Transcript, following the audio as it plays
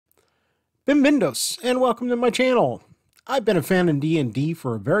Bienvenidos, and welcome to my channel. I've been a fan of D&D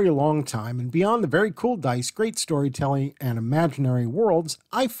for a very long time, and beyond the very cool dice, great storytelling, and imaginary worlds,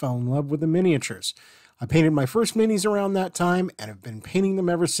 I fell in love with the miniatures. I painted my first minis around that time, and have been painting them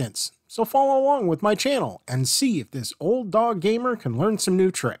ever since. So follow along with my channel, and see if this old dog gamer can learn some new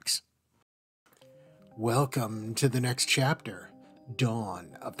tricks. Welcome to the next chapter,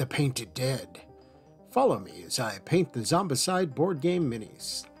 Dawn of the Painted Dead. Follow me as I paint the Zombicide board game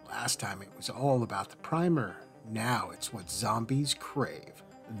minis. Last time it was all about the primer. Now it's what zombies crave,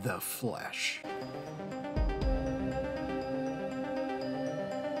 the flesh.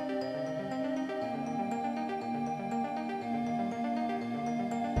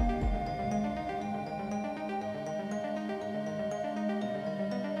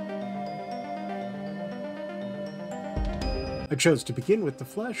 I chose to begin with the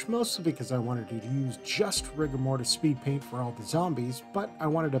flesh mostly because I wanted to use just rigor mortis speed paint for all the zombies, but I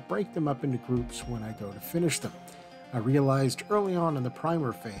wanted to break them up into groups when I go to finish them. I realized early on in the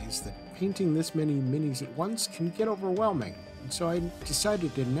primer phase that painting this many minis at once can get overwhelming, and so I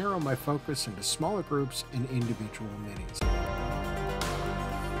decided to narrow my focus into smaller groups and individual minis.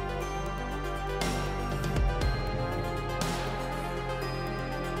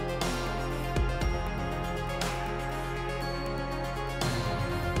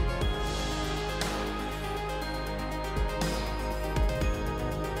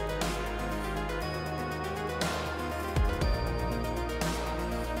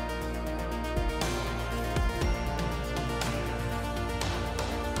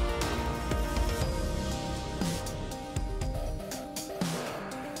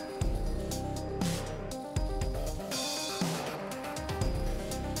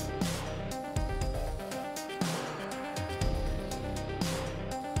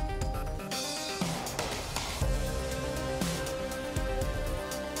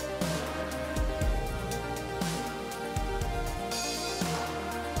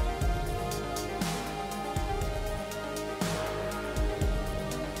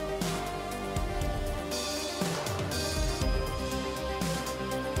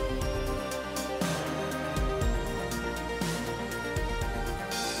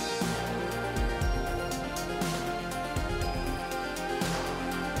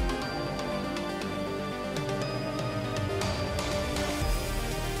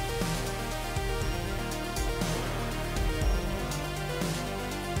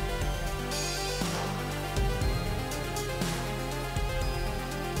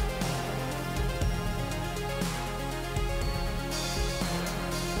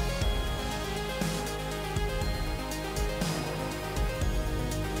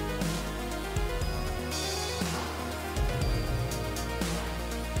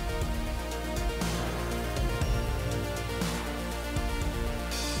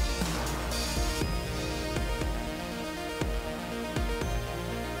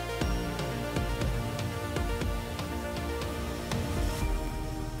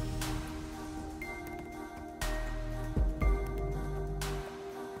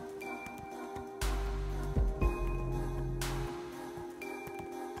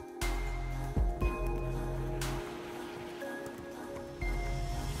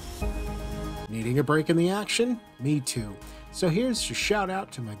 Needing a break in the action? Me too. So here's a shout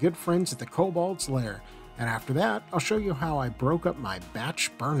out to my good friends at the Kobold's Lair, and after that, I'll show you how I broke up my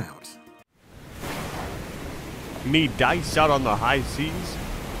batch Burnout. Need dice out on the high seas?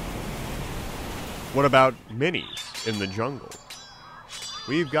 What about minis in the jungle?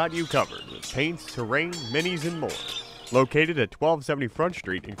 We've got you covered with paints, terrain, minis, and more. Located at 1270 Front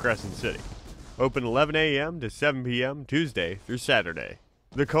Street in Crescent City. Open 11 a.m. to 7 p.m. Tuesday through Saturday.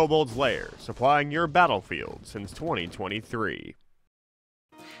 The Kobold's Lair, supplying your battlefield since 2023.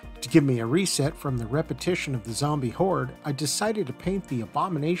 To give me a reset from the repetition of the zombie horde, I decided to paint the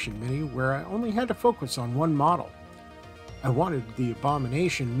Abomination mini where I only had to focus on one model. I wanted the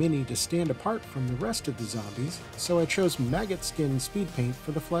Abomination mini to stand apart from the rest of the zombies, so I chose maggot skin speed paint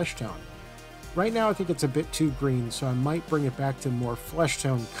for the flesh tone. Right now I think it's a bit too green, so I might bring it back to more flesh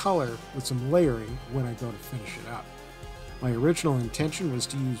tone color with some layering when I go to finish it up. My original intention was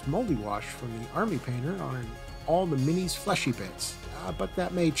to use Moldy Wash from the Army Painter on all the minis' fleshy bits, but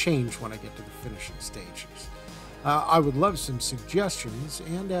that may change when I get to the finishing stages. I would love some suggestions,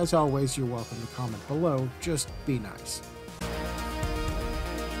 and as always, you're welcome to comment below. Just be nice.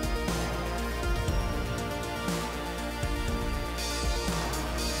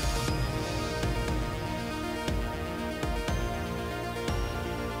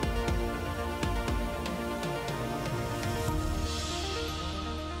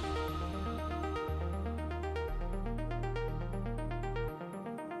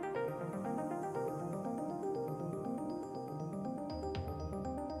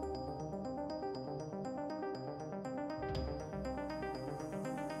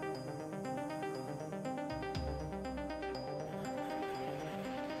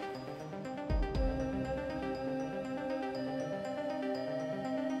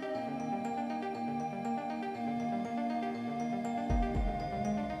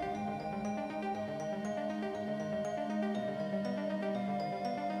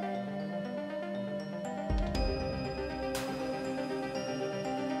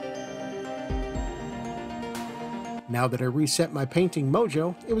 Now that I reset my painting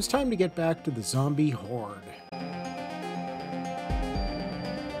mojo, it was time to get back to the zombie horde.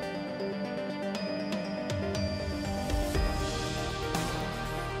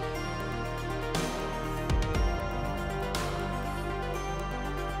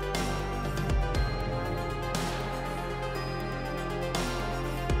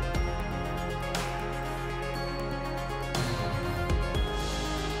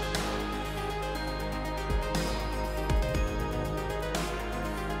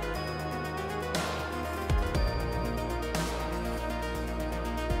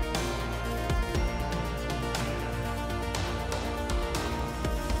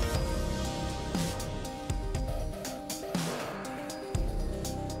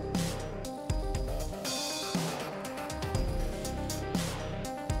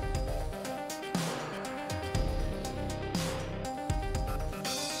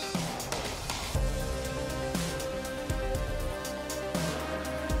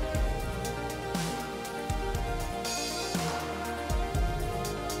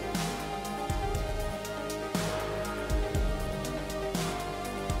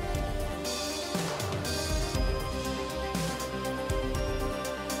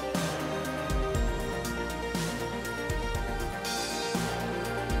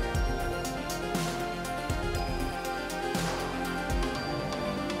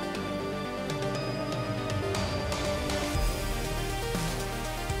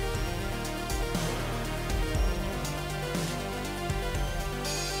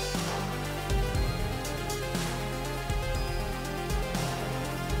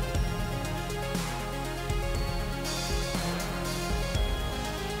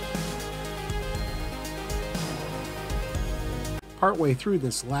 Partway through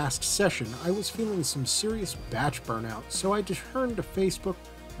this last session, I was feeling some serious batch burnout, so I turned to Facebook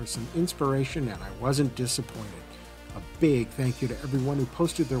for some inspiration, and I wasn't disappointed. A big thank you to everyone who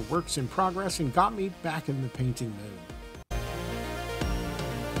posted their works in progress and got me back in the painting mood.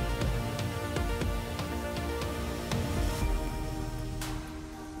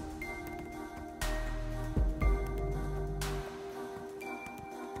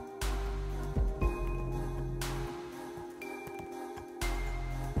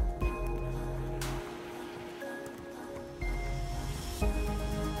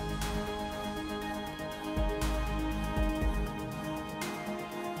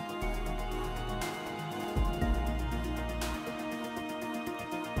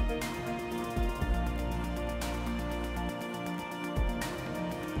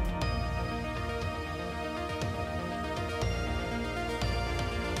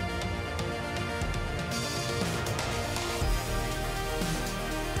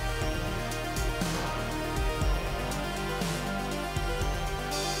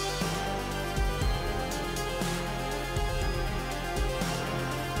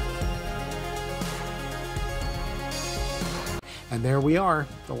 And there we are.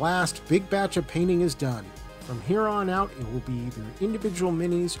 The last big batch of painting is done. From here on out, it will be either individual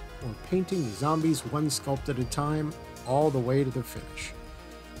minis or painting the zombies one sculpt at a time, all the way to the finish.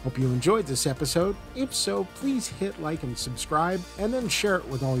 Hope you enjoyed this episode. If so, please hit like and subscribe, and then share it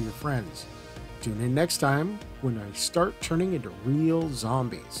with all your friends. Tune in next time when I start turning into real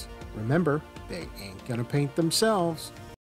zombies. Remember, they ain't gonna paint themselves.